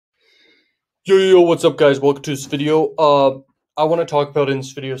Yo, what's up, guys? Welcome to this video. I want to talk about in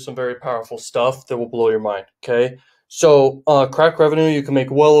this video some very powerful stuff that will blow your mind, okay? So, crack revenue, you can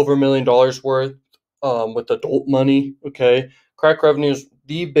make well over $1 million worth with adult money, okay? Crack revenue is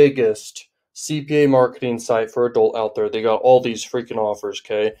the biggest CPA marketing site for adult out there. They got all these freaking offers,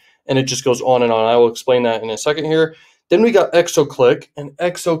 okay? And it just goes on and on. I will explain that in a second here. Then we got Exoclick, and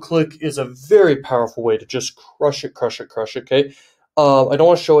Exoclick is a very powerful way to just crush it, okay? I don't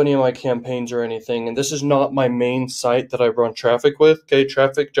want to show any of my campaigns or anything, and this is not my main site that I run traffic with. Okay,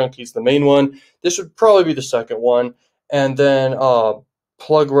 Traffic Junkie's the main one. This would probably be the second one, and then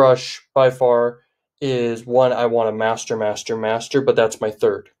Plug Rush by far is one I want to master, but that's my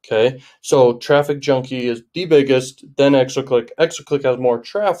third. Okay, so Traffic Junkie is the biggest, then Exoclick. Exoclick has more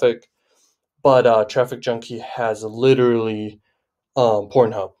traffic, but Traffic Junkie has literally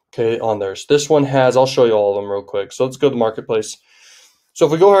Pornhub. Okay, on there. So this one has. I'll show you all of them real quick. So let's go to the marketplace. So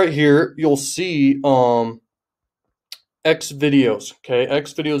if we go right here, you'll see X videos. Okay,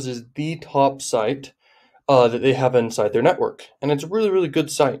 X videos is the top site that they have inside their network, and it's a really good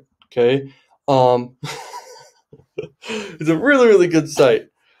site. Okay, it's a really good site.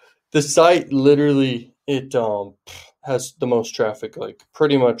 The site literally it has the most traffic, like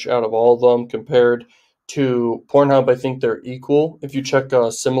pretty much out of all of them compared to Pornhub. I think they're equal. If you check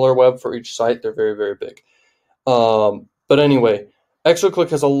similar web for each site, they're very big. But anyway, Exoclick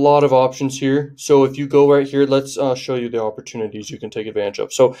has a lot of options here. So if you go right here, let's show you the opportunities you can take advantage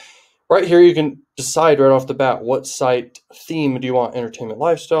of. So right here, you can decide right off the bat what site theme do you want: entertainment,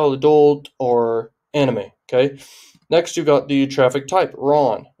 lifestyle, adult, or anime. Okay. Next, you've got the traffic type,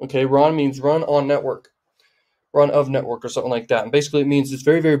 RON. Okay, RON means run on network, run of network, or something like that. And basically, it means it's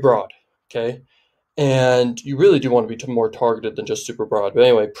very broad. Okay. And you really do want to be more targeted than just super broad. But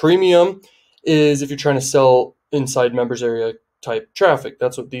anyway, premium is if you're trying to sell inside members area type traffic.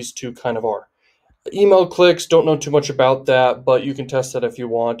 That's what these two kind of are. Email clicks, don't know too much about that, but you can test that if you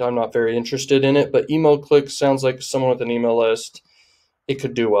want. I'm not very interested in it, but email clicks sounds like someone with an email list. It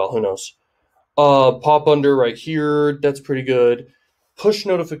could do well, who knows. Pop under right here, that's pretty good. Push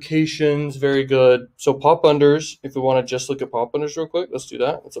notifications, very good. So pop unders, if we want to just look at pop unders real quick, let's do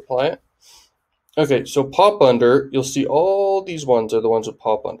that. Let's apply it. Okay, so pop under, you'll see all these ones are the ones with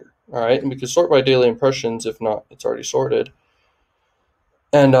pop under. All right, and we can sort by daily impressions. If not, it's already sorted.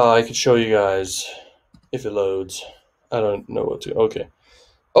 And I can show you guys if it loads. I don't know what to. Okay.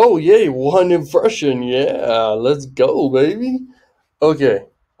 Oh, yay, one impression. Yeah, let's go, baby. Okay.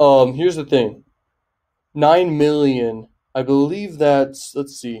 Here's the thing. 9 million. I believe that's,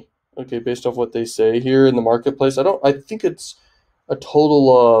 let's see. Okay, based off what they say here in the marketplace. I think it's a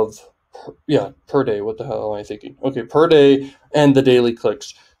total of, per day. What the hell am I thinking? Okay, per day and the daily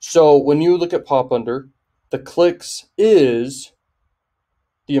clicks. So when you look at pop under, the clicks is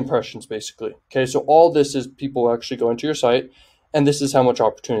the impressions, basically. Okay, so all this is people actually going to your site, and this is how much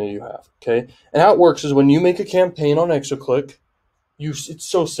opportunity you have. Okay, and how it works is when you make a campaign on Exoclick, it's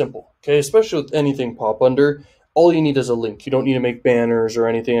so simple. Okay, especially with anything pop under, all you need is a link. You don't need to make banners or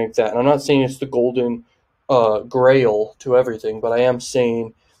anything like that. And I'm not saying it's the golden grail to everything, but I am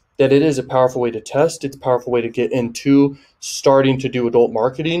saying that it is a powerful way to test. It's a powerful way to get into starting to do adult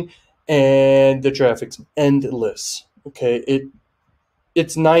marketing, and the traffic's endless. Okay,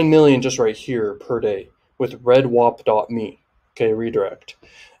 it's 9 million just right here per day with redwap.me. Okay, redirect.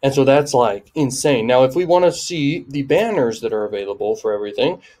 And so that's like insane. Now, if we want to see the banners that are available for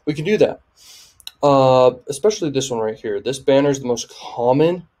everything, we can do that. Especially this one right here. This banner is the most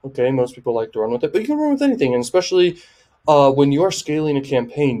common. Okay, most people like to run with it, but you can run with anything. And especially when you are scaling a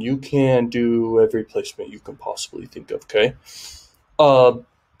campaign, you can do every placement you can possibly think of. Okay.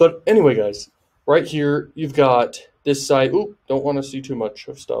 But anyway, guys, right here, you've got this site. Oop, don't want to see too much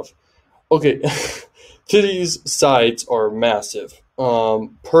of stuff. Okay, these sites are massive.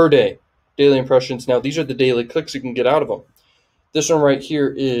 Per day, daily impressions. Now, these are the daily clicks you can get out of them. This one right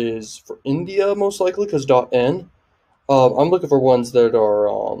here is for India, most likely, because .n. I'm looking for ones that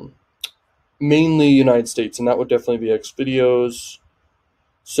are mainly United States, and that would definitely be X videos.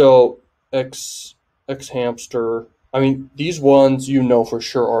 So X hamster. I mean, these ones you know for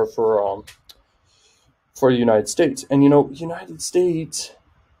sure are for the United States. And United States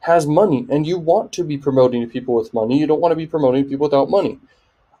has money, and you want to be promoting to people with money. You don't want to be promoting to people without money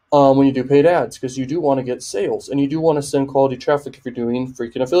when you do paid ads, because you do want to get sales, and you do want to send quality traffic if you're doing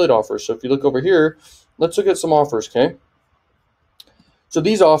freaking affiliate offers. So if you look over here, let's look at some offers, okay? So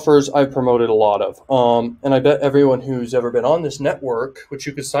these offers I've promoted a lot of, and I bet everyone who's ever been on this network, which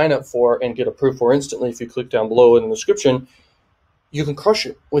you could sign up for and get approved for instantly if you click down below in the description, you can crush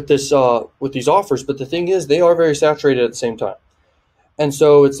it with this with these offers. But the thing is, they are very saturated at the same time. And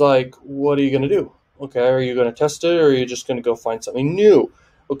so it's like, what are you going to do? Okay, are you going to test it, or are you just going to go find something new?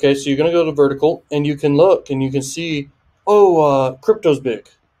 Okay, so you're going to go to vertical, and you can look, and you can see, oh, crypto's big.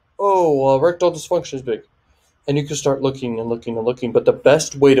 Oh, erectile dysfunction is big. And you can start looking and looking and looking. But the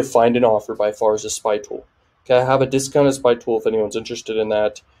best way to find an offer by far is a spy tool. Okay, I have a discounted spy tool if anyone's interested in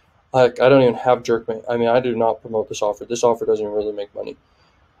that. I don't even have Jerkmate. I mean, I do not promote this offer. This offer doesn't really make money.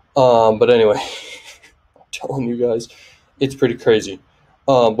 But anyway, I'm telling you guys, it's pretty crazy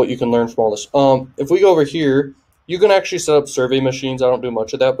what you can learn from all this. If we go over here, you can actually set up survey machines. I don't do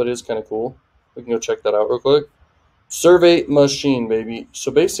much of that, but it is kind of cool. We can go check that out real quick. Survey machine, baby.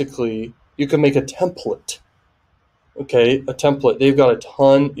 So basically, you can make a template. Okay, a template. They've got a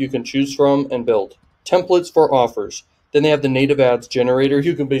ton you can choose from and build. Templates for offers. Then they have the native ads generator.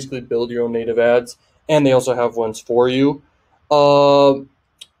 You can basically build your own native ads, and they also have ones for you.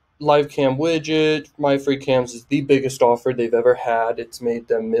 Live cam widget. My free cams is the biggest offer they've ever had. It's made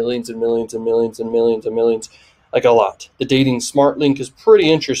them millions and millions and millions and millions and millions, like a lot. The dating smart link is pretty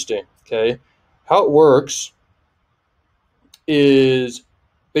interesting. Okay, how it works is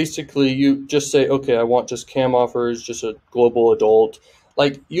basically you just say, okay, I want just cam offers, just a global adult.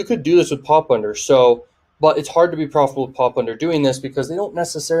 Like, you could do this with pop under. So, but it's hard to be profitable with pop under doing this because they don't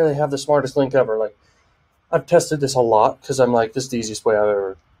necessarily have the smartest link ever. Like, I've tested this a lot because I'm like, this is the easiest way I've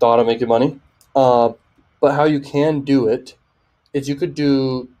ever thought of making money. But how you can do it is you could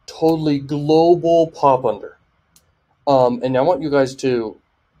do totally global pop under. And I want you guys to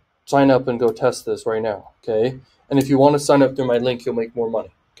sign up and go test this right now, okay? And if you want to sign up through my link, you'll make more money,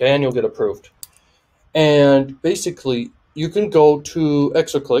 okay? And you'll get approved. And basically, you can go to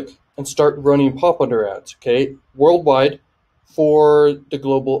Exoclick and start running pop under ads, okay? Worldwide for the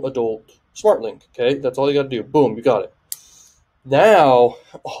global adult smart link, okay? That's all you got to do. Boom, you got it. Now,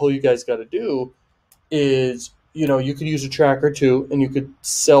 all you guys got to do is, you could use a tracker too, and you could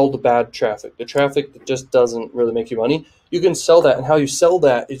sell the bad traffic. The traffic that just doesn't really make you money, you can sell that. And how you sell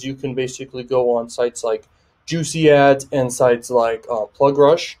that is you can basically go on sites like Juicy Ads and sites like Plug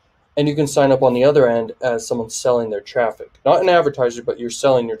Rush, and you can sign up on the other end as someone selling their traffic. Not an advertiser, but you're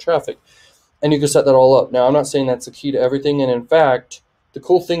selling your traffic. And you can set that all up. Now, I'm not saying that's the key to everything. And in fact, the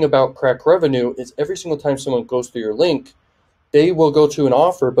cool thing about Crakrevenue is every single time someone goes through your link, they will go to an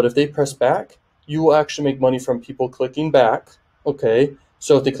offer, but if they press back, you will actually make money from people clicking back, okay?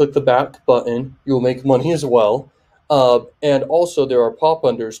 So if they click the back button, you will make money as well. And also there are pop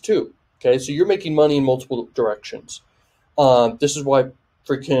unders too, okay? So you're making money in multiple directions. This is why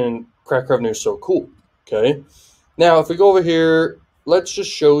freaking Crakrevenue is so cool, okay? Now, if we go over here, let's just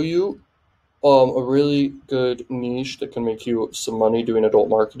show you a really good niche that can make you some money doing adult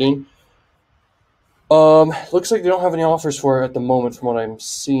marketing. Looks like they don't have any offers for it at the moment from what I'm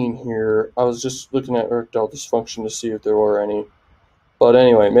seeing here. I was just looking at erectile dysfunction to see if there were any. But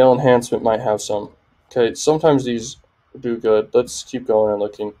anyway, male enhancement might have some. Okay, sometimes these do good. Let's keep going and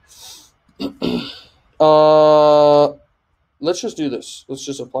looking. Let's just do this. Let's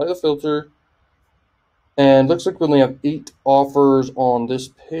just apply the filter. And looks like we only have 8 offers on this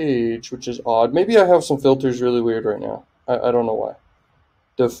page, which is odd. Maybe I have some filters really weird right now. I don't know why.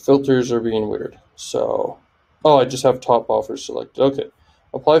 The filters are being weird. So, I just have top offers selected. Okay,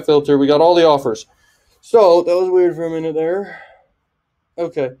 apply filter. We got all the offers. So, that was weird for a minute there.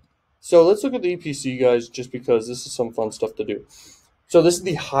 Okay, so let's look at the EPC, guys, just because this is some fun stuff to do. So, this is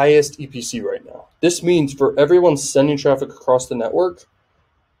the highest EPC right now. This means for everyone sending traffic across the network,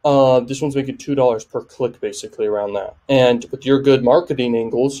 this one's making $2 per click, basically, around that. And with your good marketing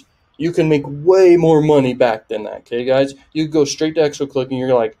angles, you can make way more money back than that, okay, guys? You go straight to Exoclick and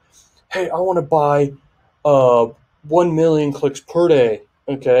you're like, hey, I want to buy 1 million clicks per day,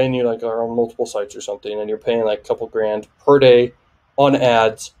 okay? And you are on multiple sites or something, and you're paying like a couple grand per day on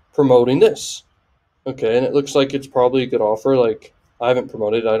ads promoting this, okay? And it looks like it's probably a good offer. Like, I haven't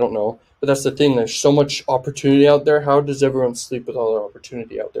promoted it, I don't know. But that's the thing, there's so much opportunity out there. How does everyone sleep with all the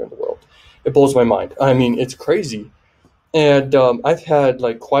opportunity out there in the world? It blows my mind. I mean, it's crazy. And I've had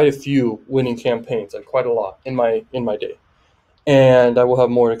quite a few winning campaigns, quite a lot in my day. And I will have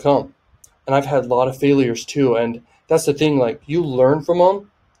more to come. And I've had a lot of failures too. And that's the thing, you learn from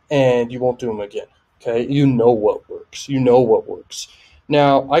them and you won't do them again. Okay? You know what works. You know what works.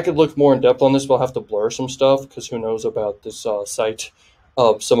 Now, I could look more in depth on this, but I'll have to blur some stuff because who knows about this site.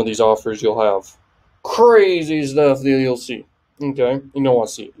 Some of these offers, you'll have crazy stuff that you'll see. Okay? You don't want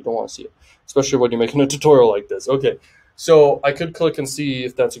to see it. You don't want to see it. Especially when you're making a tutorial like this. Okay. So I could click and see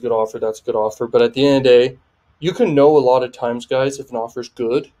if that's a good offer, that's a good offer. But at the end of the day, you can know a lot of times, guys, if an offer is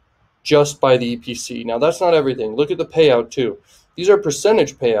good just by the EPC. Now, that's not everything. Look at the payout, too. These are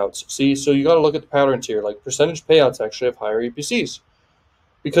percentage payouts. See, so you got to look at the patterns here. Percentage payouts actually have higher EPCs.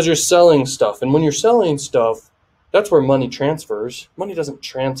 because you're selling stuff. And when you're selling stuff, that's where money transfers. Money doesn't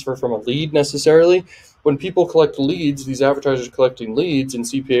transfer from a lead necessarily. When people collect leads, these advertisers collecting leads in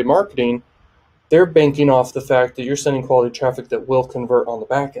CPA marketing, they're banking off the fact that you're sending quality traffic that will convert on the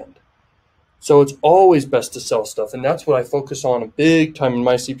back end. So it's always best to sell stuff. And that's what I focus on a big time in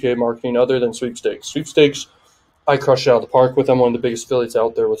my CPA marketing, other than sweepstakes. Sweepstakes, I crush it out of the park with. I'm one of the biggest affiliates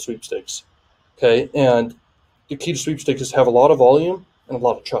out there with sweepstakes. Okay. And the key to sweepstakes is to have a lot of volume and a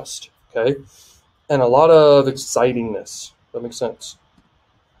lot of trust. Okay. And a lot of excitingness. That makes sense.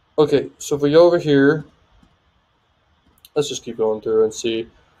 Okay. So if we go over here, let's just keep going through and see.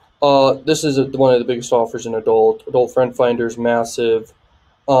 This is one of the biggest offers in adult. Adult Friend Finder is massive.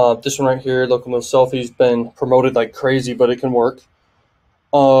 This one right here, Local Mill Selfie's been promoted like crazy, but it can work.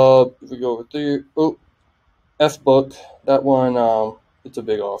 If we go over there, F Book, that one, it's a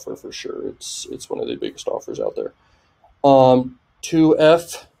big offer for sure. It's one of the biggest offers out there.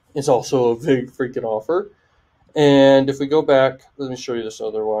 2F is also a big freaking offer. And if we go back, let me show you this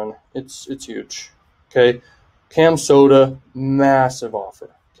other one. It's huge. Okay, Cam Soda, massive offer.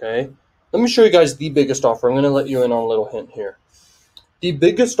 Okay, let me show you guys the biggest offer. I'm going to let you in on a little hint here. The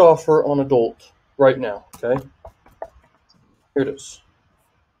biggest offer on adult right now, okay? Here it is.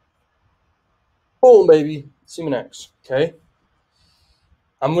 Boom, baby. Semen X, okay?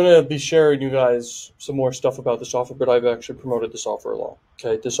 I'm going to be sharing you guys some more stuff about this offer, but I've actually promoted this offer a lot,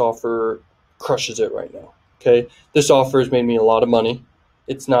 okay? This offer crushes it right now, okay? This offer has made me a lot of money.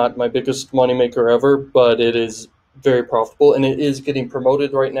 It's not my biggest money maker ever, but it is very profitable, and it is getting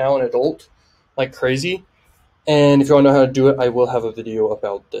promoted right now in adult like crazy. And if you want to know how to do it, I will have a video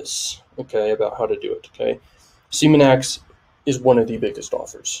about this, okay, about how to do it, okay? Semen X is one of the biggest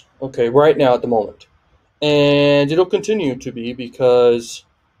offers, okay, right now at the moment. And it'll continue to be, because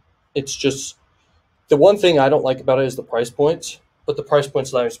it's just, the one thing I don't like about it is the price points, but the price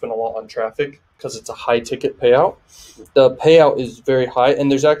points allow me to spend a lot on traffic because it's a high ticket payout. The payout is very high, and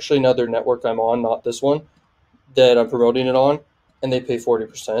there's actually another network I'm on, not this one, that I'm promoting it on, and they pay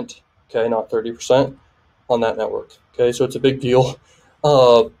 40%, okay, not 30%. On that network. Okay, so it's a big deal.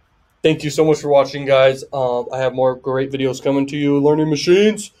 Thank you so much for watching, guys. I have more great videos coming to you. Learning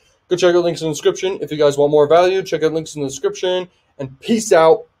machines. Go check out links in the description. If you guys want more value, check out links in the description. And peace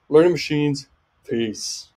out. Learning machines. Peace.